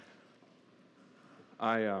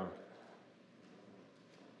I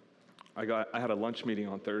had a lunch meeting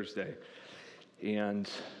on Thursday, and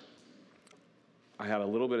I had a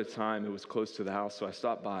little bit of time. It was close to the house, so I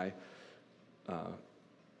stopped by,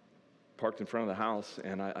 parked in front of the house,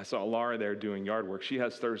 and I saw Laura there doing yard work. She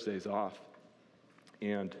has Thursdays off,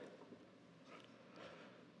 and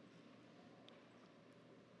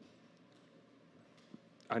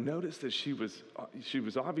I noticed that she was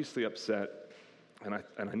obviously upset, and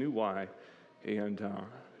I knew why. And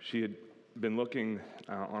she had been looking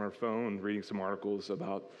on her phone, reading some articles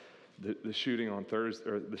about the shooting on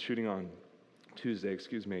Thursday, or the shooting on Tuesday,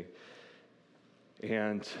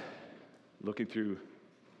 and looking through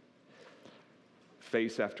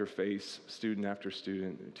face after face, student after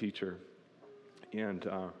student, teacher, and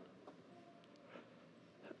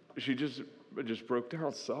she just broke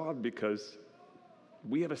down, sobbed, because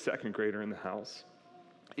we have a second grader in the house,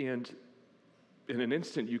 and in an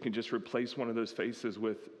instant, you can just replace one of those faces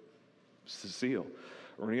with Cecile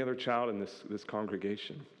or any other child in this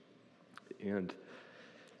congregation. And,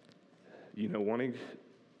 wanting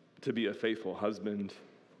to be a faithful husband,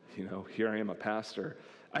 here I am, a pastor.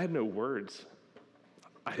 I had no words.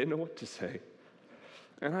 I didn't know what to say.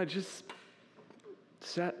 And I just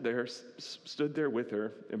sat there, stood there with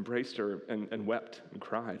her, embraced her, and wept and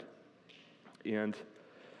cried. And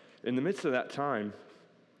in the midst of that time,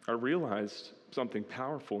 I realized something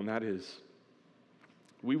powerful, and that is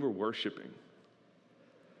we were worshiping.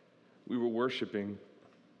 We were worshiping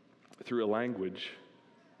through a language,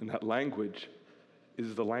 and that language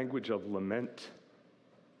is the language of lament,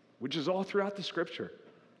 which is all throughout the Scripture.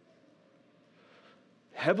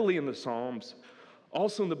 Heavily in the Psalms,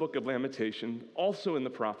 also in the book of Lamentation, also in the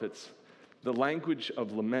prophets, the language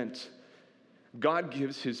of lament. God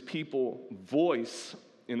gives his people voice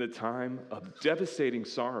in the time of devastating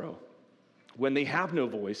sorrow. When they have no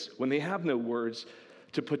voice, when they have no words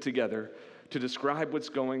to put together to describe what's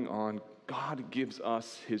going on, God gives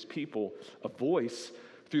us, his people, a voice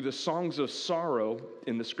through the songs of sorrow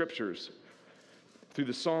in the Scriptures. Through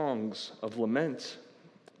the songs of lament,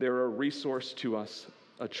 they're a resource to us,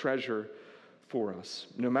 a treasure for us.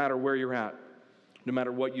 No matter where you're at, no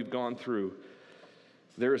matter what you've gone through,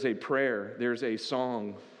 there is a prayer, there's a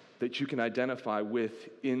song that you can identify with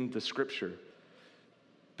in the Scripture,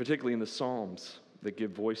 particularly in the Psalms that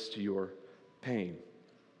give voice to your pain.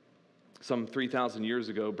 Some 3,000 years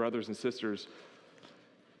ago, brothers and sisters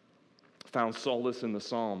found solace in the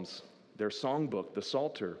Psalms. Their songbook, the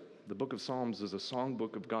Psalter, the book of Psalms, is a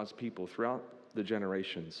songbook of God's people throughout the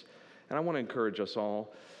generations. And I want to encourage us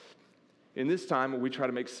all, in this time where we try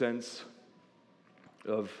to make sense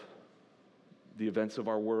of the events of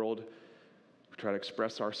our world, we try to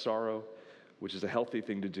express our sorrow, which is a healthy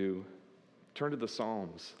thing to do, turn to the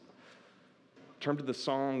Psalms. Turn to the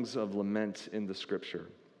songs of lament in the Scripture.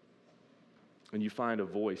 And you find a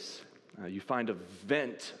voice, you find a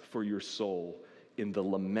vent for your soul in the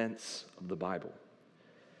laments of the Bible.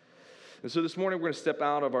 And so this morning we're going to step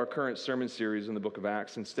out of our current sermon series in the book of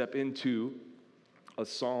Acts and step into a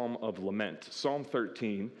psalm of lament, Psalm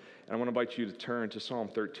 13. And I want to invite you to turn to Psalm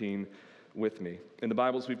 13 with me. In the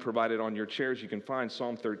Bibles we provided on your chairs, you can find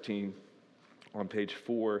Psalm 13 on page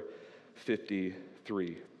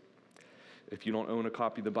 453. If you don't own a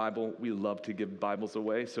copy of the Bible, we love to give Bibles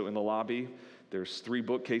away. So in the lobby, there's 3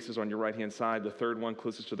 bookcases on your right-hand side. The third one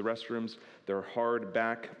closest to the restrooms. They're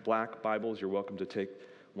hardback black Bibles. You're welcome to take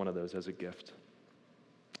one of those as a gift.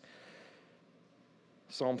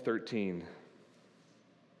 Psalm 13.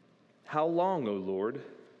 How long, O Lord,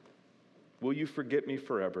 will you forget me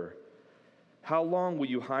forever? How long will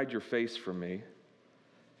you hide your face from me?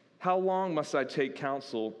 How long must I take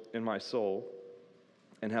counsel in my soul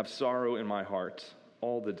and have sorrow in my heart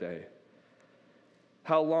all the day?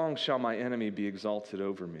 How long shall my enemy be exalted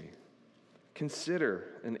over me? Consider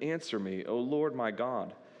and answer me, O Lord my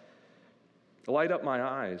God. Light up my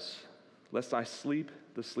eyes, lest I sleep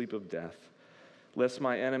the sleep of death, lest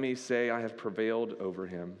my enemies say I have prevailed over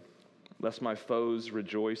him, lest my foes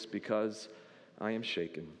rejoice because I am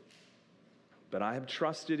shaken. But I have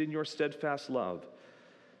trusted in your steadfast love.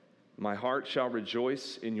 My heart shall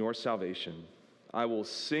rejoice in your salvation. I will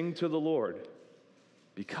sing to the Lord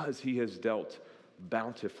because he has dealt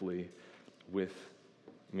bountifully with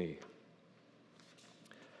me.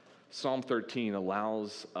 Psalm 13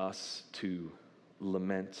 allows us to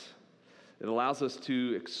lament. It allows us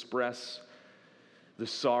to express the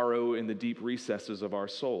sorrow in the deep recesses of our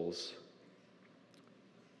souls,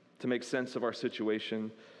 to make sense of our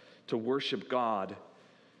situation, to worship God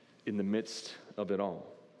in the midst of it all.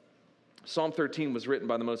 Psalm 13 was written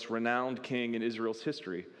by the most renowned king in Israel's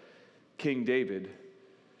history, King David.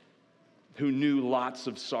 who knew lots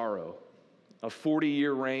of sorrow. A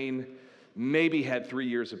 40-year reign, maybe had 3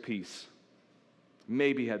 years of peace.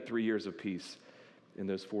 Maybe had 3 years of peace in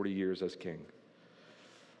those 40 years as king.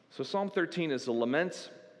 So Psalm 13 is a lament.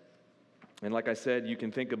 And like I said, you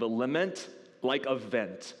can think of a lament like a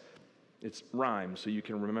vent. It's rhyme, so you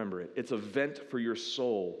can remember it. It's a vent for your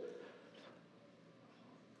soul.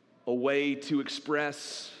 A way to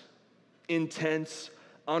express intense,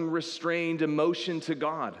 unrestrained emotion to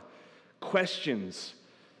God. Questions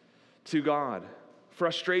to God.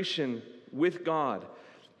 Frustration with God.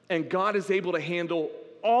 And God is able to handle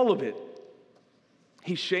all of it.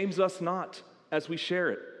 He shames us not as we share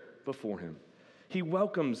it before him. He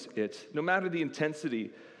welcomes it, no matter the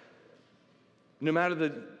intensity, no matter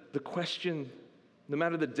the question, no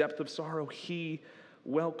matter the depth of sorrow, he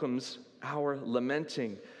welcomes our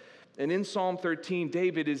lamenting. And in Psalm 13,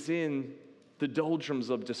 David is in the doldrums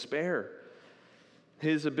of despair.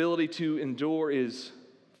 His ability to endure is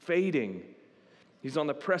fading. He's on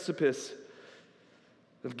the precipice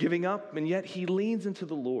of giving up, and yet he leans into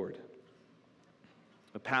the Lord.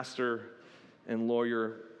 A pastor and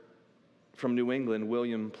lawyer from New England,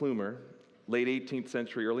 William Plumer, late 18th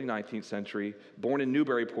century, early 19th century, born in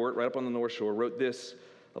Newburyport, right up on the North Shore, wrote this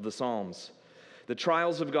of the Psalms. The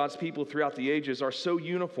trials of God's people throughout the ages are so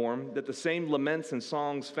uniform that the same laments and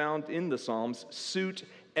songs found in the Psalms suit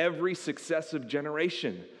every successive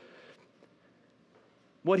generation.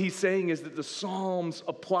 What he's saying is that the Psalms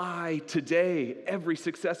apply today, every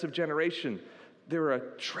successive generation. They're a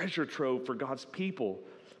treasure trove for God's people.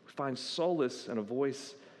 We find solace and a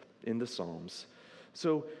voice in the Psalms.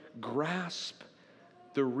 So grasp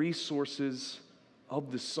the resources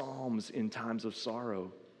of the Psalms in times of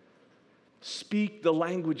sorrow. Speak the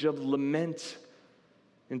language of lament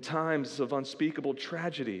in times of unspeakable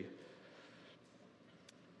tragedy.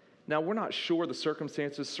 Now, we're not sure the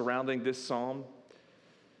circumstances surrounding this psalm.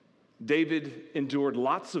 David endured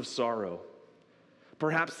lots of sorrow.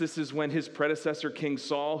 Perhaps this is when his predecessor, King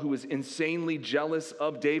Saul, who was insanely jealous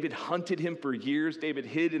of David, hunted him for years. David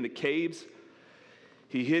hid in the caves.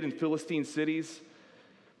 He hid in Philistine cities.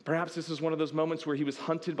 Perhaps this is one of those moments where he was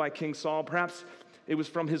hunted by King Saul. Perhaps it was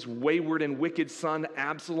from his wayward and wicked son,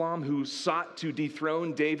 Absalom, who sought to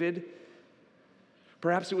dethrone David.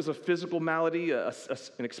 Perhaps it was a physical malady, an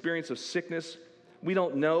experience of sickness. We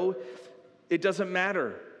don't know. It doesn't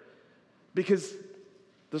matter, because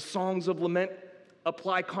the songs of lament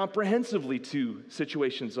apply comprehensively to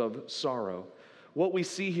situations of sorrow. What we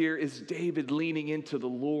see here is David leaning into the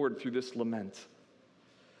Lord through this lament,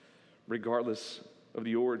 regardless of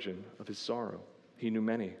the origin of his sorrow. He knew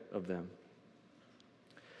many of them.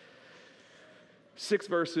 6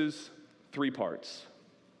 verses, 3 parts.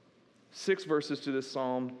 6 verses to this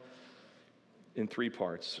psalm in 3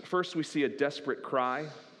 parts. First, we see a desperate cry,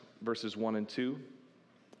 verses 1 and 2.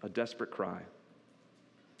 A desperate cry.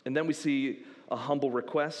 And then we see a humble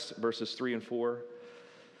request, verses 3 and 4.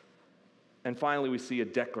 And finally, we see a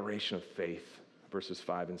declaration of faith, verses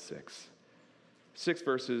 5 and 6. 6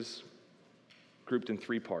 verses grouped in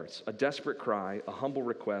 3 parts. A desperate cry, a humble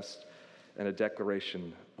request, and a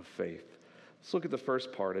declaration of faith. Let's look at the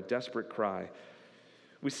first part, a desperate cry.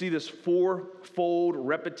 We see this 4-fold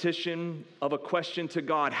repetition of a question to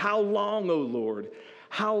God. How long, O Lord?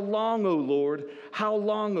 How long, O Lord? How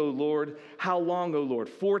long, O Lord? How long, O Lord?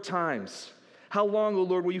 4 times. How long, O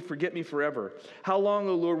Lord, will you forget me forever? How long,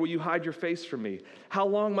 O Lord, will you hide your face from me? How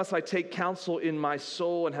long must I take counsel in my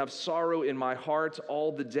soul and have sorrow in my heart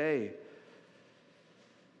all the day?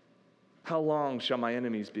 How long shall my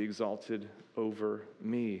enemies be exalted over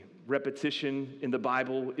me? Repetition in the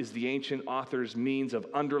Bible is the ancient author's means of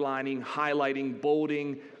underlining, highlighting,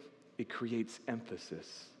 bolding. It creates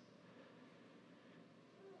emphasis.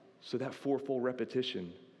 So that 4-fold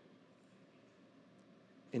repetition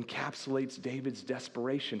encapsulates David's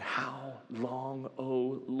desperation. How long,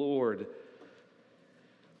 O Lord?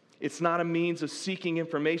 It's not a means of seeking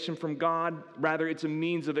information from God. Rather, it's a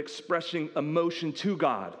means of expressing emotion to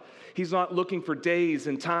God. He's not looking for days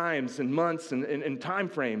and times and months and time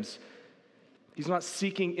frames. He's not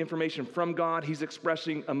seeking information from God. He's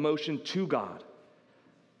expressing emotion to God.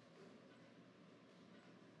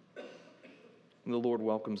 And the Lord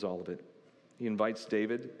welcomes all of it. He invites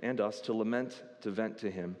David and us to lament, to vent to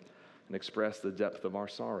him, and express the depth of our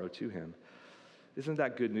sorrow to him. Isn't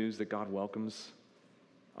that good news that God welcomes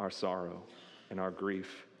our sorrow and our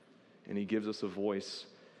grief, and he gives us a voice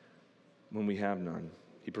when we have none?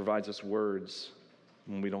 He provides us words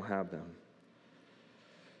when we don't have them.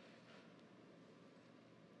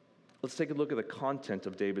 Let's take a look at the content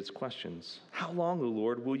of David's questions. How long, O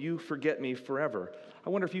Lord, will you forget me forever? I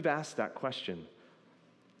wonder if you've asked that question.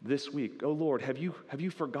 this week? Oh Lord, have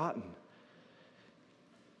you forgotten?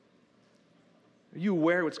 Are you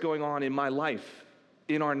aware of what's going on in my life,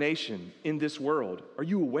 in our nation, in this world? Are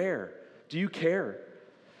you aware? Do you care?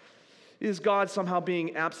 Is God somehow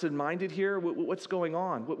being absent-minded here? What's going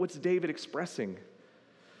on? What's David expressing?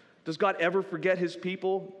 Does God ever forget his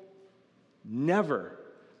people? Never.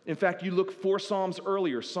 In fact, you look 4 Psalms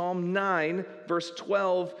earlier, Psalm 9, verse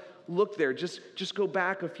 12, look there. Just go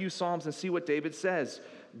back a few Psalms and see what David says.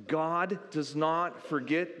 God does not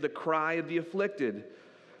forget the cry of the afflicted.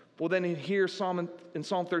 Well, then here in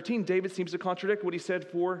Psalm 13, David seems to contradict what he said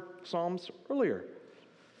 4 Psalms earlier.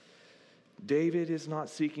 David is not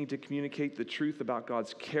seeking to communicate the truth about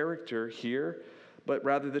God's character here, but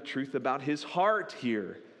rather the truth about his heart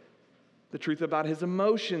here, the truth about his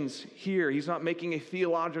emotions here. He's not making a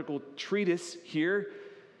theological treatise here.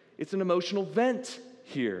 It's an emotional vent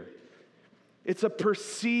here. It's a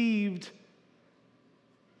perceived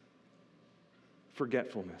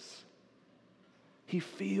forgetfulness. He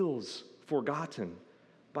feels forgotten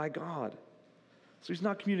by God. So he's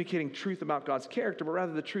not communicating truth about God's character, but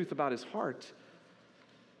rather the truth about his heart.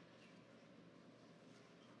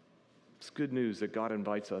 It's good news that God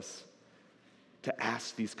invites us to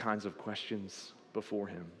ask these kinds of questions before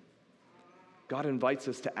him. God invites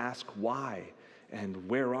us to ask why and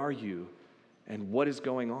where are you and what is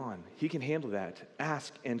going on. He can handle that.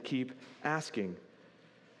 Ask and keep asking.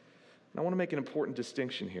 And I want to make an important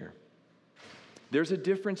distinction here. There's a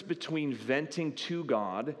difference between venting to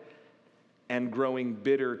God and growing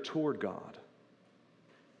bitter toward God.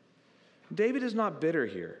 David is not bitter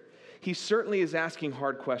here. He certainly is asking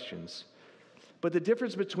hard questions. But the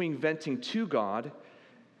difference between venting to God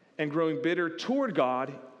and growing bitter toward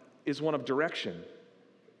God is one of direction,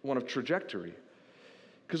 one of trajectory.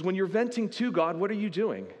 Because when you're venting to God, what are you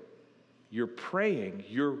doing? You're praying.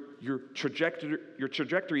 Your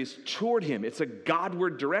trajectory is toward him. It's a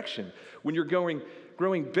Godward direction. When you're growing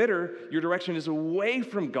bitter, your direction is away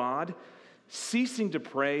from God, ceasing to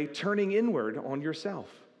pray, turning inward on yourself.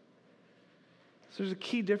 So there's a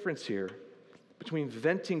key difference here between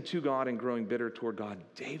venting to God and growing bitter toward God.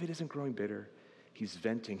 David isn't growing bitter. He's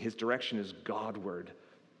venting. His direction is Godward,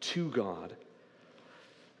 to God.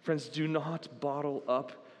 Friends, do not bottle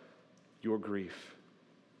up your grief.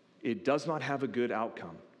 It does not have a good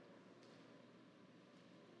outcome.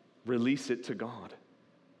 Release it to God.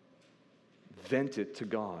 Vent it to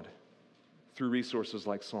God through resources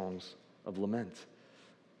like songs of lament.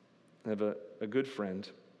 I have a good friend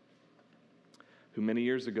who many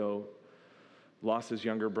years ago lost his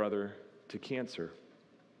younger brother to cancer.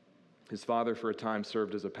 His father for a time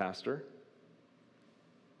served as a pastor.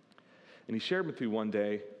 And he shared with me one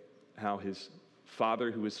day how his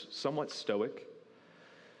father, who was somewhat stoic,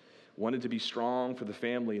 wanted to be strong for the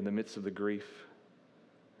family in the midst of the grief.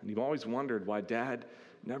 And he always wondered why Dad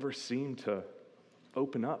never seemed to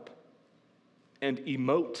open up and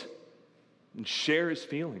emote and share his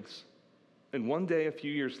feelings. And one day, a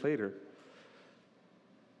few years later,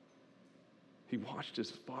 he watched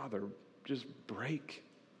his father just break.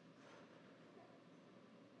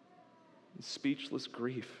 In speechless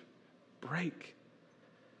grief. Break.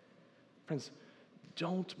 Friends,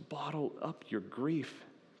 don't bottle up your grief.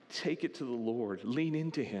 Take it to the Lord. Lean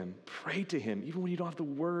into him. Pray to him. Even when you don't have the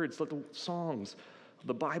words, let the songs of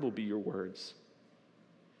the Bible be your words.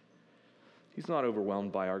 He's not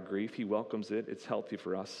overwhelmed by our grief. He welcomes it. It's healthy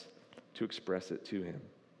for us to express it to him.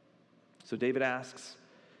 So David asks,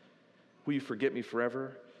 will you forget me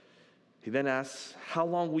forever? He then asks, how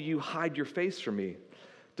long will you hide your face from me?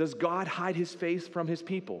 Does God hide his face from his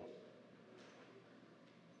people?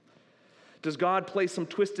 Does God play some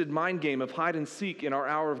twisted mind game of hide and seek in our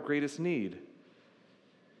hour of greatest need?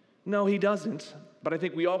 No, he doesn't. But I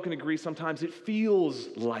think we all can agree sometimes it feels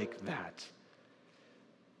like that.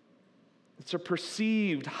 It's a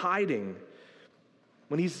perceived hiding.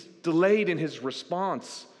 When he's delayed in his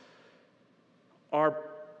response, our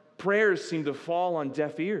prayers seem to fall on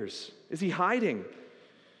deaf ears. Is he hiding?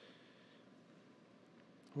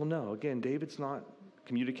 Well, no. Again, David's not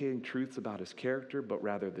communicating truths about his character, but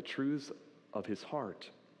rather the truths of his heart.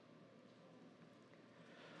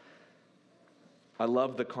 I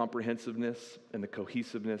love the comprehensiveness and the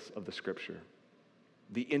cohesiveness of the Scripture,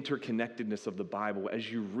 the interconnectedness of the Bible.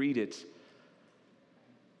 As you read it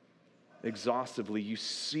exhaustively, you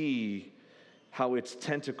see how its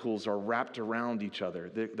tentacles are wrapped around each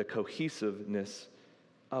other, the cohesiveness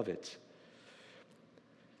of it.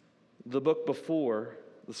 The book before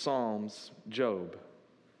the Psalms, Job.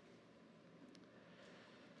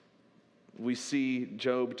 We see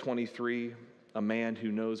Job 23, a man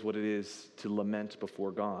who knows what it is to lament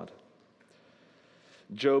before God.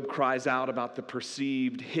 Job cries out about the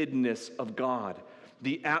perceived hiddenness of God,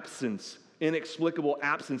 the absence, inexplicable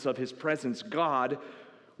absence of his presence. God,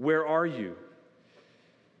 where are you?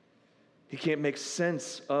 He can't make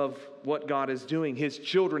sense of what God is doing. His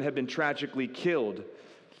children have been tragically killed.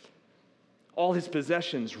 All his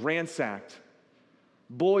possessions ransacked.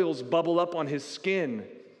 Boils bubble up on his skin.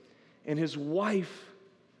 And his wife,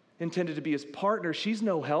 intended to be his partner, she's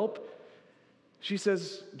no help. She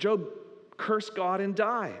says, Job, curse God and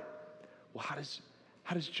die. Well, how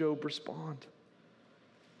does Job respond?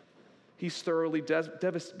 He's thoroughly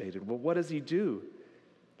devastated. Well, what does he do?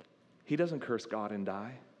 He doesn't curse God and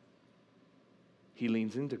die. He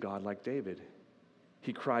leans into God like David.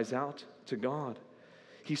 He cries out to God.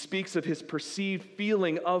 He speaks of his perceived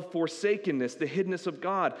feeling of forsakenness, the hiddenness of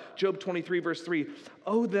God. Job 23, verse 3,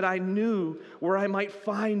 oh, that I knew where I might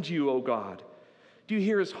find you, O God. Do you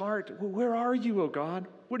hear his heart? Where are you, O God?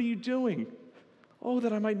 What are you doing? Oh,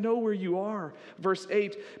 that I might know where you are. Verse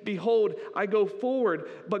 8, behold, I go forward,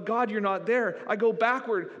 but God, you're not there. I go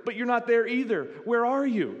backward, but you're not there either. Where are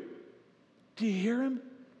you? Do you hear him?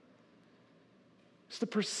 It's the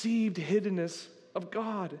perceived hiddenness of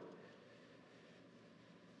God.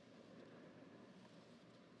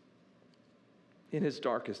 In his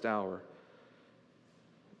darkest hour,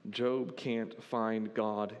 Job can't find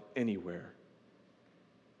God anywhere.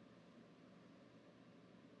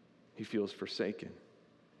 He feels forsaken.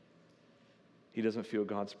 He doesn't feel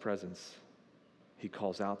God's presence. He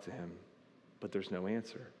calls out to him, but there's no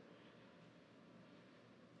answer.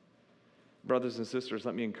 Brothers and sisters,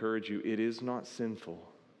 let me encourage you, it is not sinful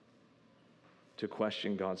to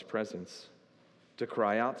question God's presence, to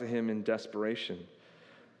cry out to him in desperation,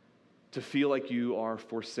 to feel like you are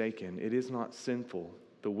forsaken. It is not sinful.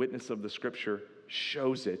 The witness of the Scripture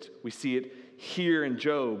shows it. We see it here in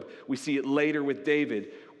Job. We see it later with David.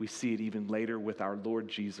 We see it even later with our Lord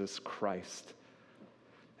Jesus Christ.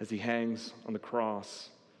 As he hangs on the cross,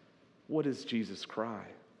 what does Jesus cry?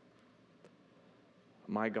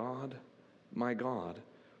 My God,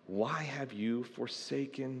 why have you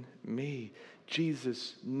forsaken me?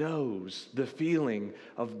 Jesus knows the feeling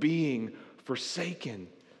of being forsaken.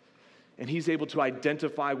 And he's able to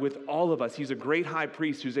identify with all of us. He's a great high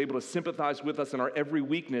priest who's able to sympathize with us in our every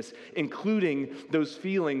weakness, including those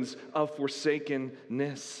feelings of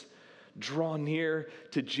forsakenness. Draw near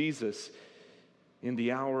to Jesus in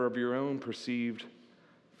the hour of your own perceived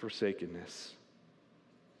forsakenness.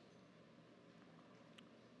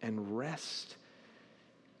 And rest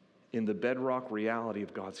in the bedrock reality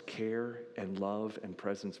of God's care and love and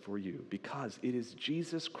presence for you, because it is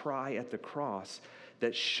Jesus' cry at the cross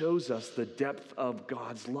that shows us the depth of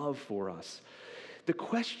God's love for us. The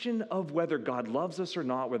question of whether God loves us or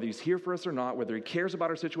not, whether he's here for us or not, whether he cares about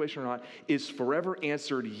our situation or not, is forever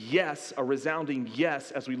answered yes, a resounding yes,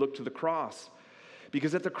 as we look to the cross.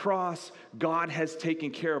 Because at the cross, God has taken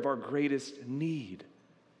care of our greatest need.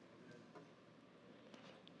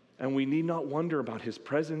 And we need not wonder about his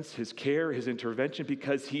presence, his care, his intervention,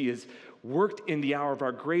 because he has worked in the hour of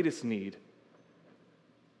our greatest need.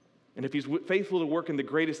 And if he's faithful to work in the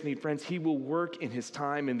greatest need, friends, he will work in his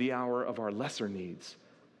time in the hour of our lesser needs.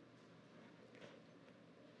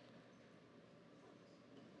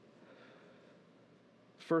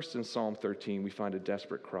 First, in Psalm 13, we find a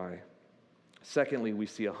desperate cry. Secondly, we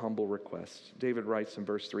see a humble request. David writes in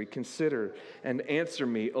verse 3, consider and answer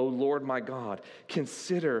me, O Lord my God.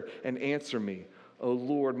 Consider and answer me, O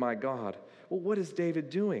Lord my God. Well, what is David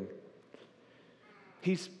doing?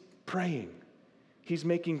 He's praying. He's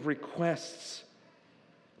making requests,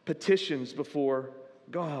 petitions before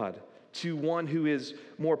God to one who is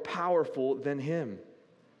more powerful than him.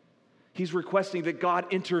 He's requesting that God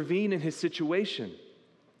intervene in his situation.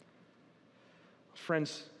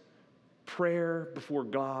 Friends, prayer before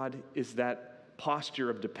God is that posture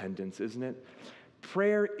of dependence, isn't it?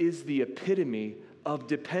 Prayer is the epitome of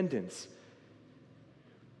dependence.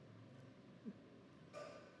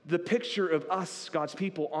 The picture of us, God's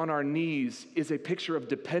people, on our knees is a picture of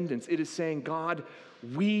dependence. It is saying, God,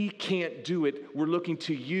 we can't do it. We're looking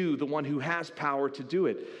to you, the one who has power to do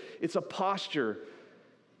it. It's a posture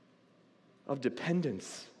of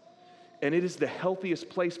dependence. And it is the healthiest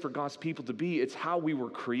place for God's people to be. It's how we were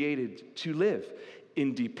created to live,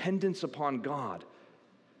 in dependence upon God.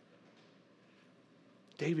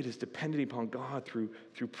 David is depending upon God through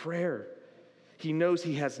prayer. He knows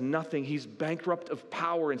he has nothing. He's bankrupt of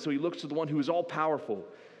power, and so he looks to the one who is all-powerful.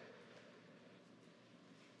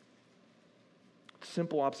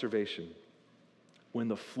 Simple observation. When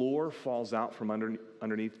the floor falls out from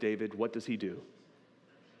underneath David, what does he do?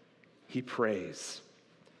 He prays.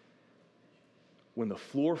 When the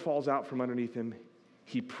floor falls out from underneath him,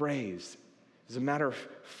 he prays. As a matter of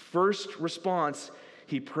first response,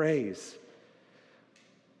 he prays.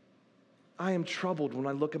 I am troubled when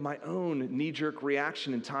I look at my own knee-jerk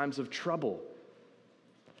reaction in times of trouble.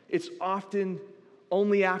 It's often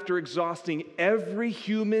only after exhausting every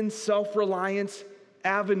human self-reliance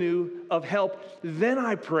avenue of help, then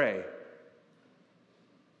I pray.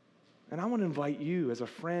 And I want to invite you as a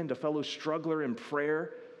friend, a fellow struggler in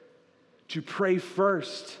prayer, to pray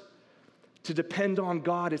first, to depend on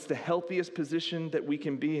God. It's the healthiest position that we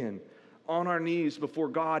can be in. On our knees before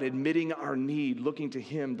God, admitting our need, looking to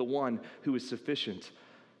Him, the one who is sufficient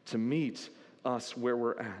to meet us where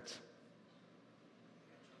we're at.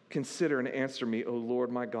 Consider and answer me, O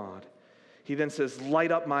Lord my God. He then says,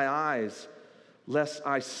 light up my eyes, lest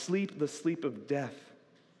I sleep the sleep of death.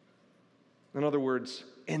 In other words,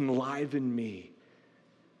 enliven me.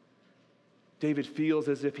 David feels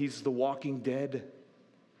as if he's the walking dead.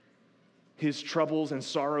 His troubles and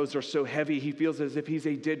sorrows are so heavy, he feels as if he's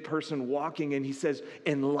a dead person walking, and he says,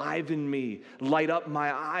 enliven me, light up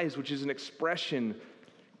my eyes, which is an expression,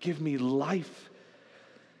 give me life.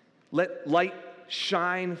 Let light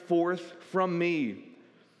shine forth from me.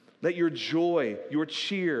 Let your joy, your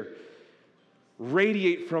cheer,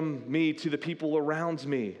 radiate from me to the people around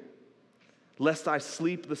me, lest I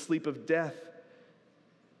sleep the sleep of death.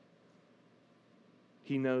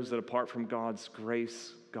 He knows that apart from God's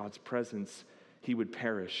grace, God's presence, he would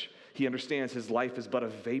perish. He understands his life is but a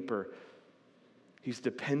vapor. He's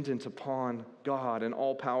dependent upon God and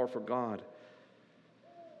all powerful God.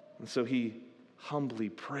 And so he humbly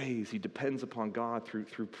prays. He depends upon God through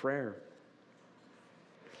prayer.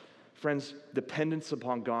 Friends, dependence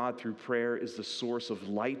upon God through prayer is the source of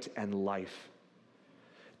light and life.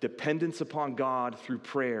 Dependence upon God through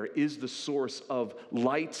prayer is the source of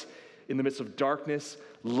light in the midst of darkness,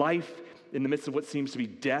 life in the midst of what seems to be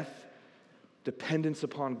death. Dependence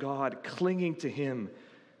upon God, clinging to Him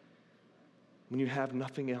when you have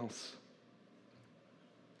nothing else.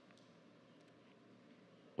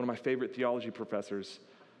 One of my favorite theology professors,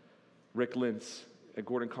 Rick Lentz at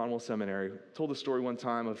Gordon Conwell Seminary, told a story one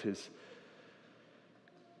time of his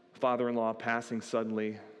father-in-law passing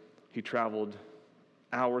suddenly. He traveled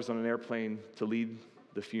hours on an airplane to lead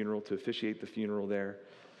the funeral, to officiate the funeral there.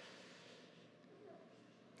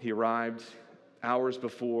 He arrived hours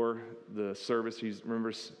before the service. He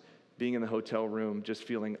remembers being in the hotel room, just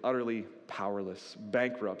feeling utterly powerless,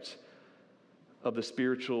 bankrupt of the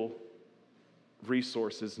spiritual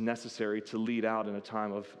resources necessary to lead out in a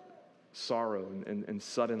time of sorrow and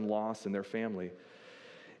sudden loss in their family.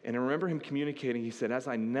 And I remember him communicating, he said, as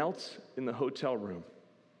I knelt in the hotel room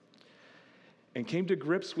and came to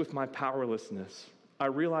grips with my powerlessness, I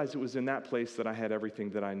realized it was in that place that I had everything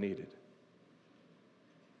that I needed.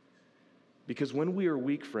 Because when we are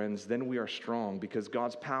weak, friends, then we are strong, because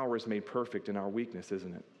God's power is made perfect in our weakness,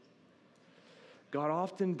 isn't it? God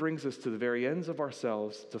often brings us to the very ends of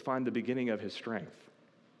ourselves to find the beginning of His strength.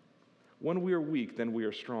 When we are weak, then we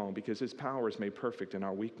are strong, because His power is made perfect in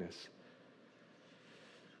our weakness.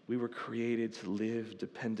 We were created to live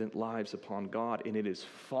dependent lives upon God, and it is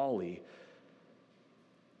folly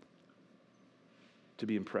to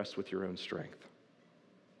be impressed with your own strength.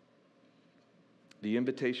 The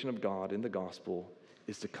invitation of God in the gospel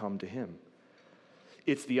is to come to Him.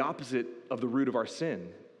 It's the opposite of the root of our sin.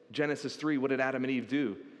 Genesis 3, what did Adam and Eve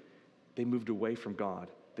do? They moved away from God.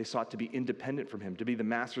 They sought to be independent from Him, to be the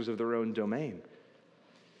masters of their own domain.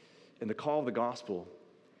 And the call of the gospel,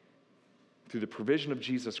 through the provision of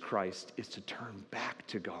Jesus Christ, is to turn back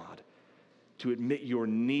to God, to admit your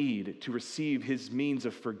need, to receive His means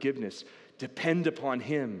of forgiveness, depend upon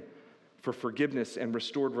Him for forgiveness and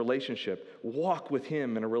restored relationship. Walk with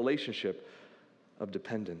Him in a relationship of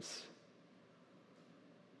dependence.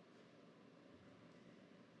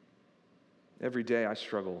 Every day I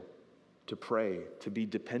struggle to pray, to be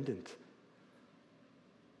dependent.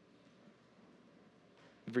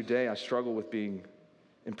 Every day I struggle with being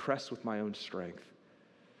impressed with my own strength.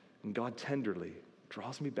 And God tenderly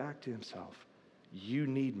draws me back to Himself. You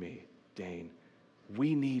need me, Dane.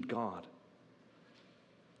 We need God.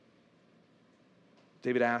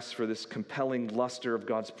 David asks for this compelling luster of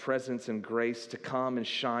God's presence and grace to come and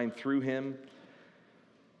shine through him,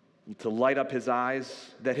 to light up his eyes,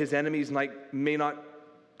 that his enemies may not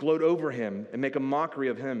gloat over him and make a mockery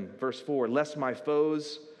of him. Verse 4, lest my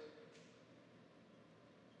foes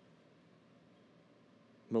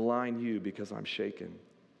malign you because I'm shaken.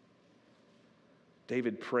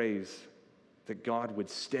 David prays that God would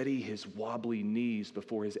steady his wobbly knees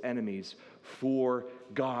before his enemies for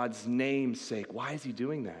God's name's sake. Why is he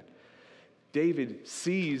doing that? David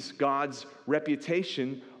sees God's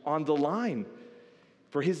reputation on the line.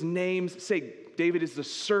 For his name's sake, David is the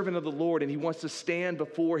servant of the Lord, and he wants to stand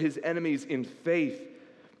before his enemies in faith,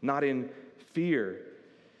 not in fear.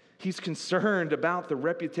 He's concerned about the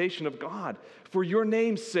reputation of God. For your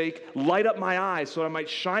name's sake, light up my eyes so I might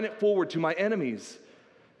shine it forward to my enemies.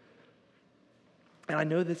 And I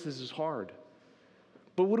know this is hard.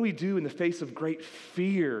 But what do we do in the face of great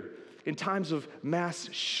fear, in times of mass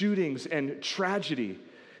shootings and tragedy?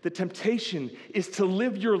 The temptation is to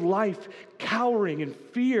live your life cowering in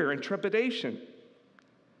fear and trepidation.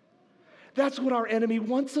 That's what our enemy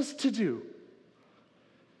wants us to do.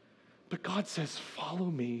 But God says, follow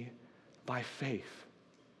me by faith.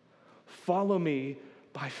 Follow me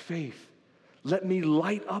by faith. Let me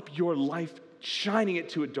light up your life, shining it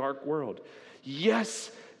to a dark world.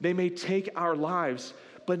 Yes, they may take our lives,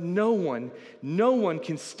 but no one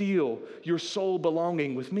can steal your soul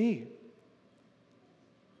belonging with me.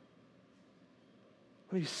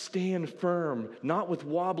 Let me stand firm, not with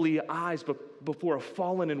wobbly eyes, but before a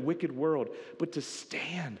fallen and wicked world, but to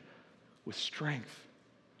stand with strength.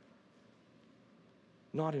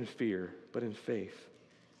 Not in fear, but in faith.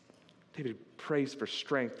 David prays for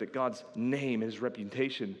strength, that God's name and his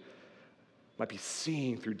reputation might be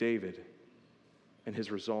seen through David and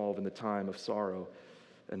his resolve in the time of sorrow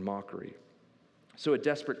and mockery. So a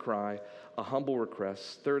desperate cry, a humble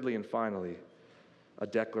request, thirdly and finally, a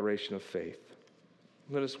declaration of faith.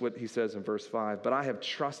 Notice what he says in verse 5, but I have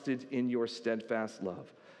trusted in your steadfast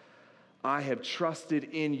love. I have trusted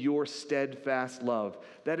in your steadfast love.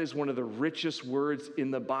 That is one of the richest words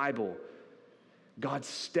in the Bible. God's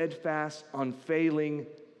steadfast, unfailing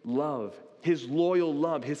love, his loyal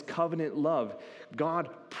love, his covenant love. God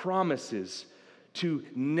promises to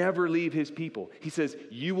never leave his people. He says,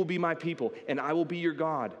 you will be my people and I will be your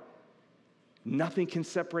God. Nothing can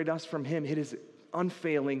separate us from him. It is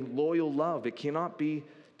unfailing, loyal love. It cannot be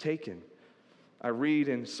taken. I read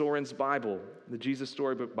in Soren's Bible, the Jesus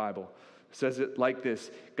Storybook Bible, says it like this: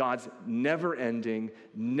 God's never-ending,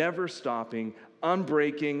 never-stopping,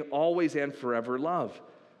 unbreaking, always and forever love.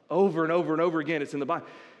 Over and over and over again, it's in the Bible.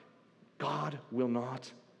 God will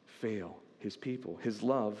not fail his people. His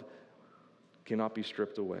love cannot be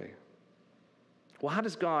stripped away. Well, how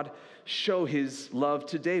does God show his love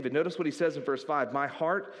to David? Notice what he says in verse 5. My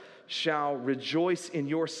heart shall rejoice in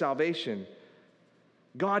your salvation.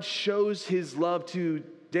 God shows his love to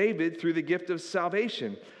David through the gift of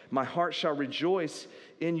salvation. My heart shall rejoice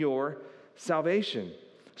in your salvation.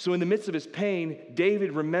 So in the midst of his pain,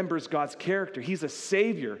 David remembers God's character. He's a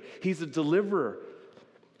savior. He's a deliverer.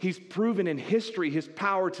 He's proven in history his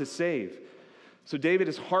power to save. So David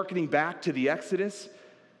is hearkening back to the Exodus,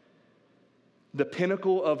 the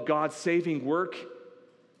pinnacle of God's saving work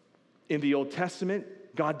in the Old Testament.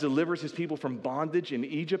 God delivers his people from bondage in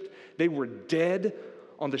Egypt. They were dead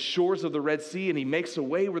on the shores of the Red Sea, and he makes a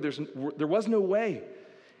way where there was no way.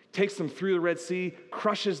 Takes them through the Red Sea,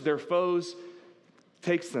 crushes their foes,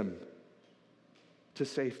 takes them to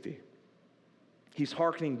safety. He's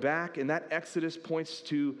hearkening back, and that Exodus points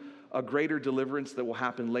to a greater deliverance that will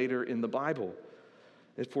happen later in the Bible.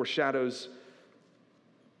 It foreshadows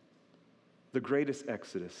the greatest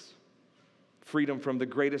Exodus, freedom from the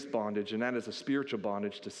greatest bondage, and that is a spiritual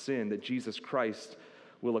bondage to sin that Jesus Christ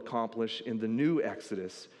will accomplish in the new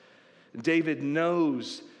Exodus. David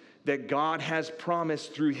knows that God has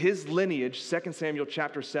promised through his lineage, 2 Samuel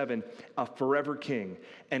chapter 7, a forever king,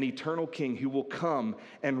 an eternal king who will come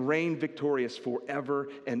and reign victorious forever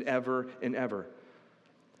and ever and ever.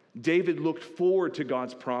 David looked forward to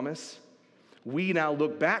God's promise. We now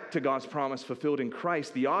look back to God's promise fulfilled in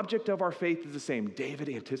Christ. The object of our faith is the same. David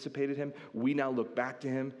anticipated him. We now look back to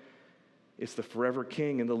him. It's the forever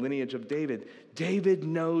king in the lineage of David. David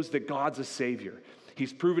knows that God's a savior.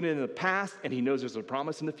 He's proven it in the past, and he knows there's a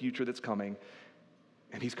promise in the future that's coming.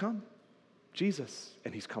 And he's come, Jesus,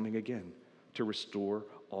 and he's coming again to restore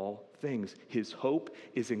all things. His hope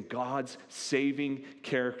is in God's saving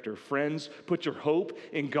character. Friends, put your hope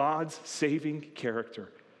in God's saving character.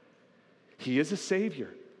 He is a savior.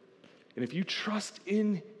 And if you trust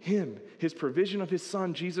in him, his provision of his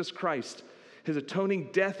son, Jesus Christ, his atoning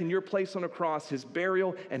death in your place on a cross, his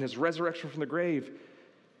burial and his resurrection from the grave,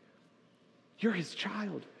 you're his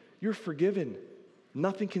child. You're forgiven.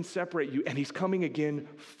 Nothing can separate you. And he's coming again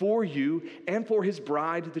for you and for his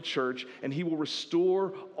bride, the church, and he will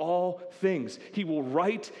restore all things. He will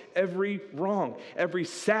right every wrong. Every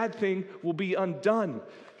sad thing will be undone.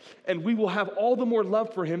 And we will have all the more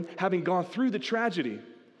love for him having gone through the tragedy.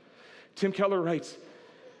 Tim Keller writes,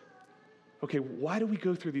 okay, why do we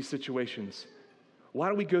go through these situations? Why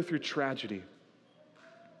do we go through tragedy?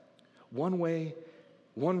 One way,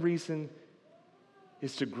 one reason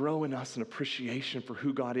is to grow in us an appreciation for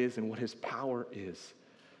who God is and what his power is.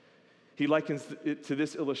 He likens it to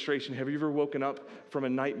this illustration. Have you ever woken up from a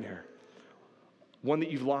nightmare? One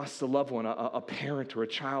that you've lost a loved one, a parent or a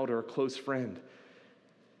child or a close friend.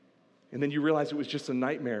 And then you realize it was just a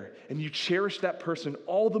nightmare. And you cherish that person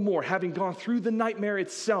all the more, having gone through the nightmare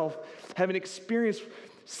itself, having experienced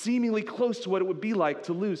seemingly close to what it would be like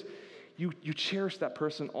to lose. You cherish that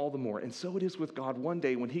person all the more. And so it is with God. One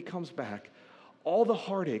day when he comes back, all the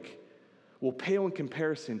heartache will pale in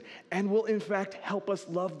comparison and will in fact help us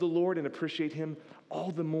love the Lord and appreciate him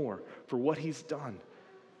all the more for what he's done.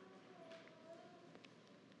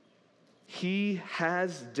 He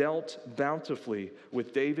has dealt bountifully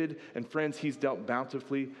with David, and friends, he's dealt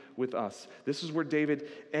bountifully with us. This is where David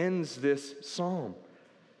ends this psalm.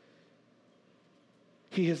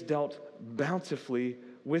 He has dealt bountifully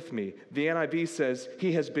with me. The NIV says,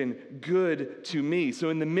 he has been good to me. So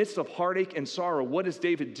in the midst of heartache and sorrow, what does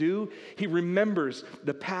David do? He remembers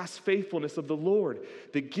the past faithfulness of the Lord,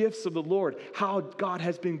 the gifts of the Lord, how God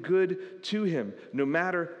has been good to him, no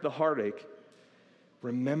matter the heartache.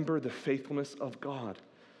 Remember the faithfulness of God.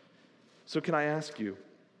 So can I ask you,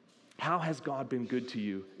 how has God been good to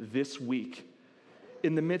you this week?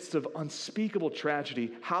 In the midst of unspeakable tragedy,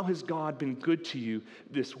 how has God been good to you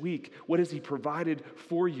this week? What has he provided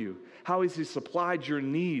for you? How has he supplied your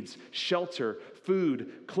needs, shelter,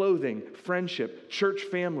 food, clothing, friendship, church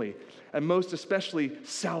family, and most especially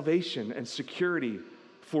salvation and security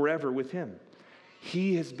forever with him?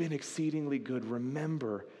 He has been exceedingly good.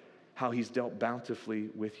 Remember how he's dealt bountifully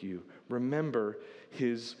with you. Remember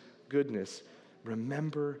his goodness.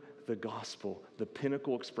 Remember the gospel, the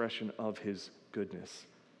pinnacle expression of his goodness.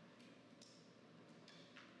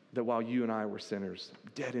 That while you and I were sinners,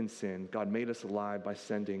 dead in sin, God made us alive by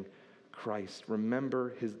sending Christ.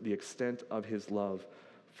 Remember the extent of his love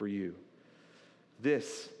for you.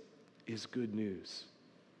 This is good news.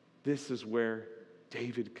 This is where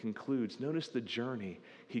David concludes. Notice the journey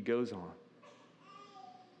he goes on.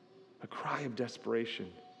 A cry of desperation,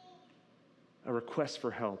 a request for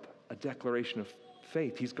help, a declaration of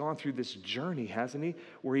faith. He's gone through this journey, hasn't he?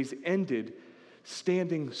 Where he's ended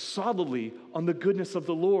standing solidly on the goodness of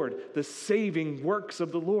the Lord, the saving works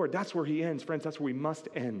of the Lord. That's where he ends. Friends, that's where we must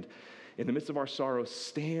end. In the midst of our sorrow,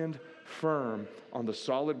 stand firm on the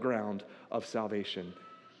solid ground of salvation,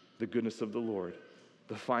 the goodness of the Lord,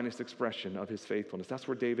 the finest expression of his faithfulness. That's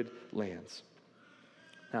where David lands.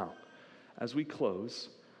 Now, as we close,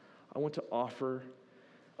 I want to offer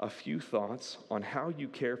a few thoughts on how you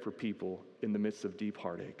care for people in the midst of deep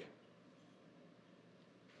heartache.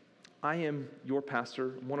 I am your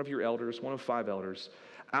pastor, one of your elders, one of 5 elders.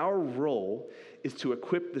 Our role is to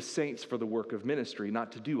equip the saints for the work of ministry,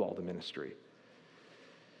 not to do all the ministry.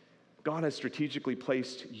 God has strategically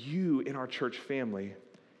placed you in our church family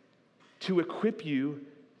to equip you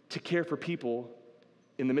to care for people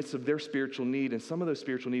in the midst of their spiritual need, and some of those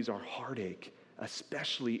spiritual needs are heartache,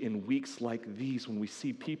 especially in weeks like these when we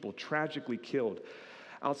see people tragically killed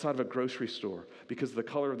outside of a grocery store because of the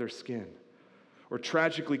color of their skin, or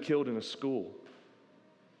tragically killed in a school.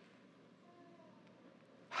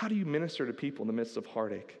 How do you minister to people in the midst of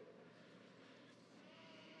heartache?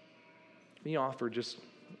 Let me offer just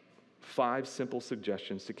 5 simple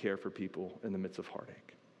suggestions to care for people in the midst of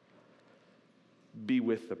heartache. Be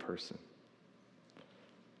with the person.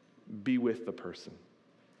 Be with the person.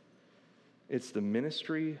 It's the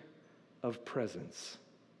ministry of presence.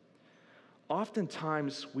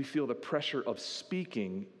 Oftentimes, we feel the pressure of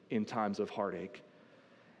speaking in times of heartache,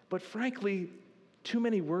 but frankly, too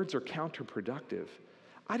many words are counterproductive.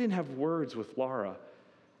 I didn't have words with Laura.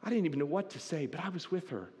 I didn't even know what to say, but I was with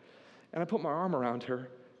her, and I put my arm around her,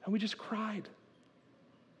 and we just cried.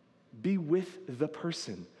 Be with the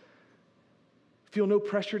person. Feel no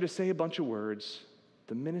pressure to say a bunch of words.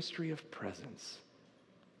 The ministry of presence.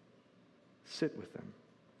 Sit with them.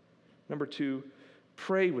 Number 2,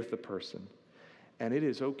 pray with the person. And it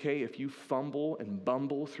is okay if you fumble and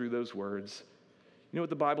bumble through those words. You know what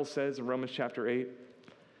the Bible says in Romans chapter 8?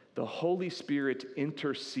 The Holy Spirit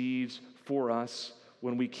intercedes for us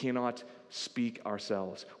when we cannot speak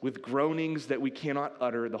ourselves. With groanings that we cannot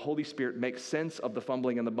utter, the Holy Spirit makes sense of the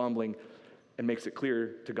fumbling and the bumbling and makes it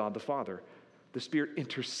clear to God the Father. The Spirit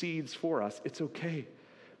intercedes for us. It's okay.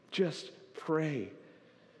 Just pray.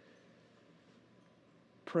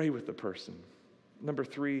 Pray with the person. Number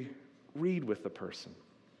 3, read with the person.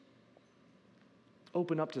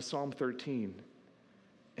 Open up to Psalm 13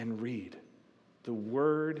 and read. The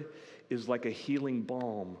word is like a healing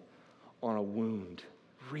balm on a wound.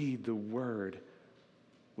 Read the word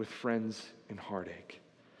with friends in heartache.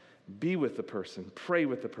 Be with the person, pray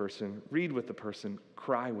with the person, read with the person,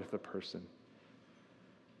 cry with the person.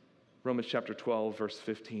 Romans chapter 12, verse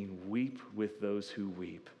 15, weep with those who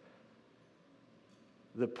weep.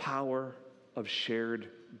 The power of shared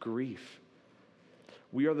grief.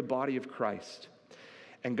 We are the body of Christ.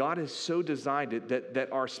 And God has so designed it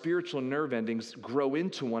that our spiritual nerve endings grow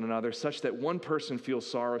into one another such that one person feels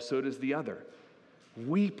sorrow, so does the other.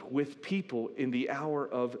 Weep with people in the hour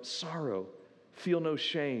of sorrow. Feel no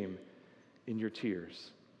shame in your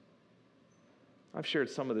tears. I've shared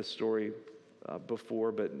some of this story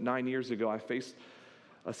before, but 9 years ago, I faced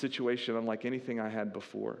a situation unlike anything I had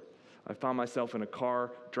before. I found myself in a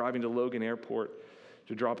car driving to Logan Airport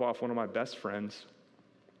to drop off one of my best friends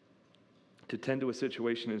to tend to a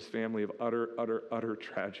situation in his family of utter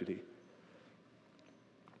tragedy.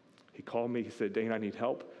 He called me, he said, Dane, I need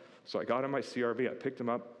help. So I got in my CRV, I picked him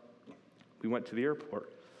up, we went to the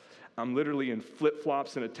airport. I'm literally in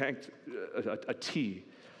flip-flops and a tee.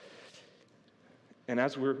 And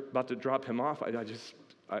as we're about to drop him off, it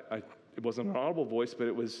wasn't an audible voice, but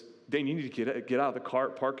it was, Dane, you need to get out of the car,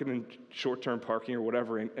 park it in short-term parking or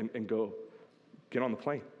whatever, and go get on the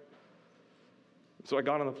plane. So I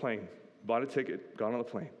got on the plane, bought a ticket, got on the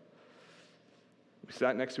plane. We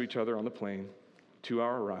sat next to each other on the plane,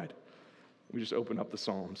 2-hour ride. We just opened up the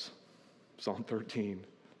Psalms, Psalm 13,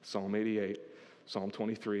 Psalm 88, Psalm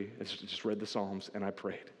 23. I just read the Psalms, and I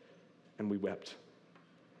prayed, and we wept.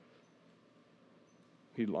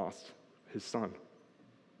 He lost his son.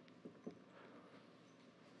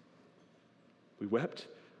 We wept,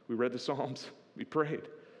 we read the Psalms, we prayed.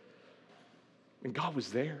 And God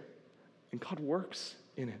was there, and God works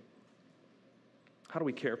in it. How do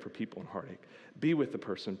we care for people in heartache? Be with the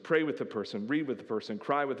person, pray with the person, read with the person,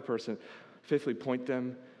 cry with the person. Fifthly, point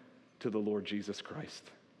them to the Lord Jesus Christ.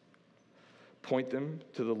 Point them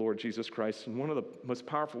to the Lord Jesus Christ. And one of the most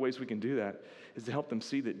powerful ways we can do that is to help them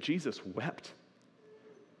see that Jesus wept.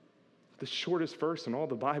 The shortest verse in all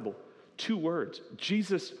the Bible, 2 words,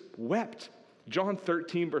 Jesus wept. John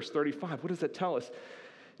 13, verse 35, what does that tell us?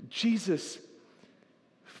 Jesus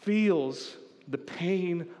feels the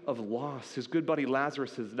pain of loss. His good buddy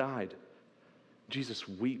Lazarus has died. Jesus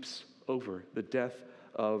weeps over the death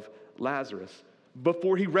of Lazarus.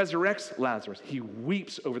 Before he resurrects Lazarus, he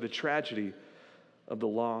weeps over the tragedy of the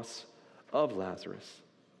loss of Lazarus.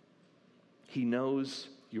 He knows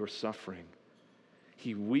your suffering.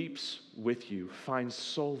 He weeps with you, finds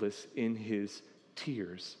solace in his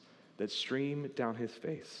tears that stream down his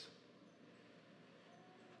face.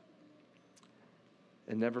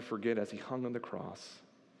 And never forget, as he hung on the cross,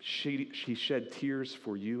 he shed tears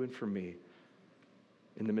for you and for me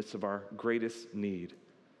in the midst of our greatest need,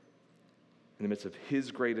 in the midst of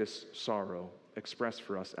his greatest sorrow expressed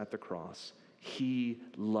for us at the cross. He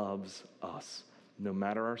loves us. No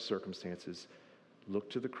matter our circumstances, look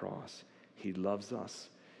to the cross. He loves us.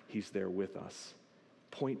 He's there with us.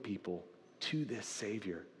 Point people to this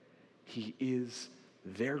Savior. He is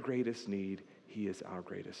their greatest need. He is our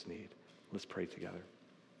greatest need. Let's pray together.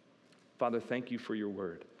 Father, thank you for your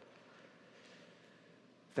word.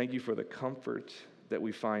 Thank you for the comfort that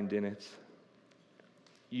we find in it.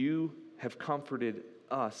 You have comforted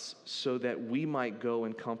us so that we might go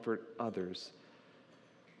and comfort others.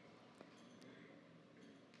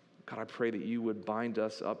 God, I pray that you would bind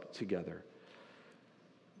us up together.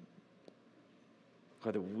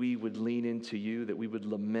 God, that we would lean into you, that we would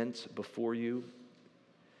lament before you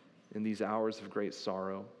in these hours of great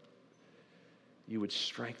sorrow. You would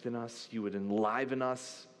strengthen us, you would enliven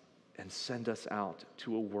us, and send us out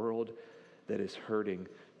to a world that is hurting,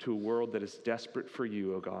 to a world that is desperate for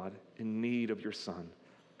you, O God, in need of your Son.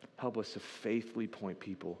 Help us to faithfully point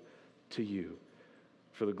people to you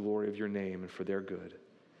for the glory of your name and for their good.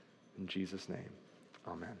 In Jesus' name,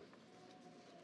 amen.